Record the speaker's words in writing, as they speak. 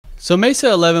So Mesa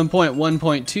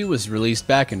 11.1.2 was released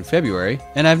back in February,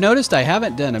 and I've noticed I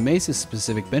haven't done a Mesa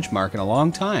specific benchmark in a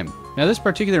long time. Now this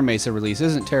particular Mesa release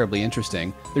isn't terribly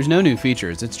interesting. There's no new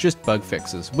features, it's just bug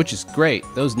fixes, which is great,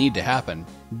 those need to happen.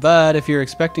 But if you're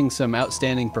expecting some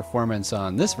outstanding performance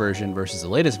on this version versus the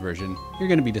latest version, you're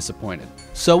going to be disappointed.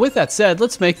 So with that said,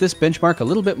 let's make this benchmark a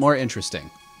little bit more interesting.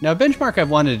 Now a benchmark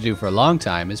I've wanted to do for a long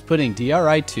time is putting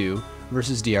DRI2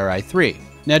 versus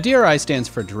DRI3. Now DRI stands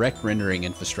for Direct Rendering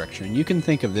Infrastructure, and you can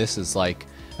think of this as like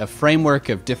a framework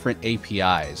of different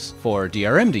APIs for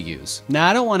DRM to use. Now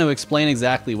I don't want to explain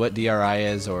exactly what DRI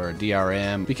is or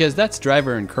DRM because that's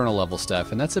driver and kernel level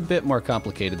stuff, and that's a bit more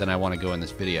complicated than I want to go in this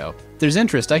video. If there's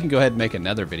interest, I can go ahead and make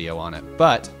another video on it,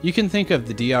 but you can think of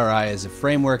the DRI as a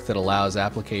framework that allows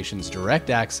applications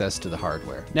direct access to the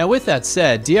hardware. Now with that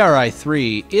said,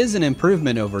 DRI3 is an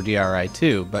improvement over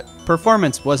DRI2, but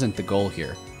performance wasn't the goal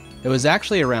here. It was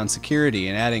actually around security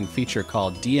and adding a feature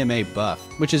called DMA buff,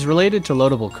 which is related to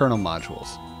loadable kernel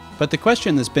modules. But the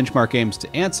question this benchmark aims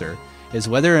to answer is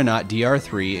whether or not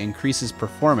DR3 increases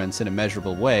performance in a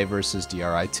measurable way versus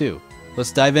DRI2.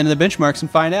 Let's dive into the benchmarks and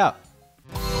find out.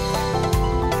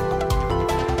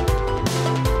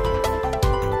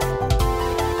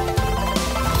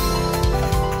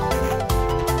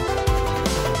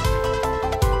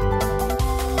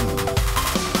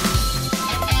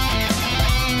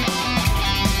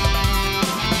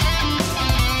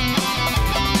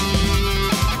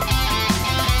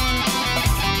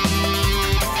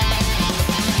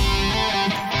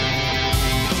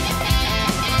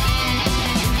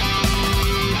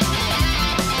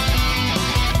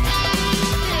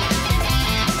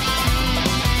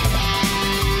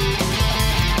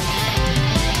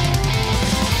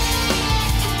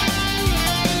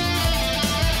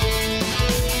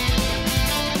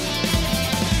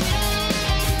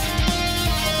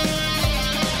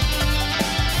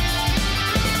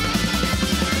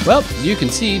 Well, you can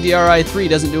see DRI3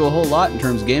 doesn't do a whole lot in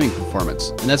terms of gaming performance,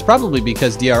 and that's probably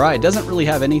because DRI doesn't really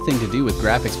have anything to do with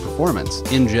graphics performance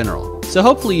in general. So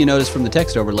hopefully you noticed from the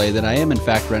text overlay that I am in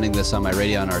fact running this on my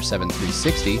Radeon R7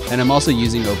 360, and I'm also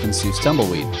using OpenSUSE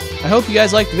Tumbleweed. I hope you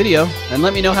guys liked the video, and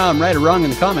let me know how I'm right or wrong in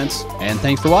the comments, and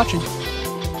thanks for watching.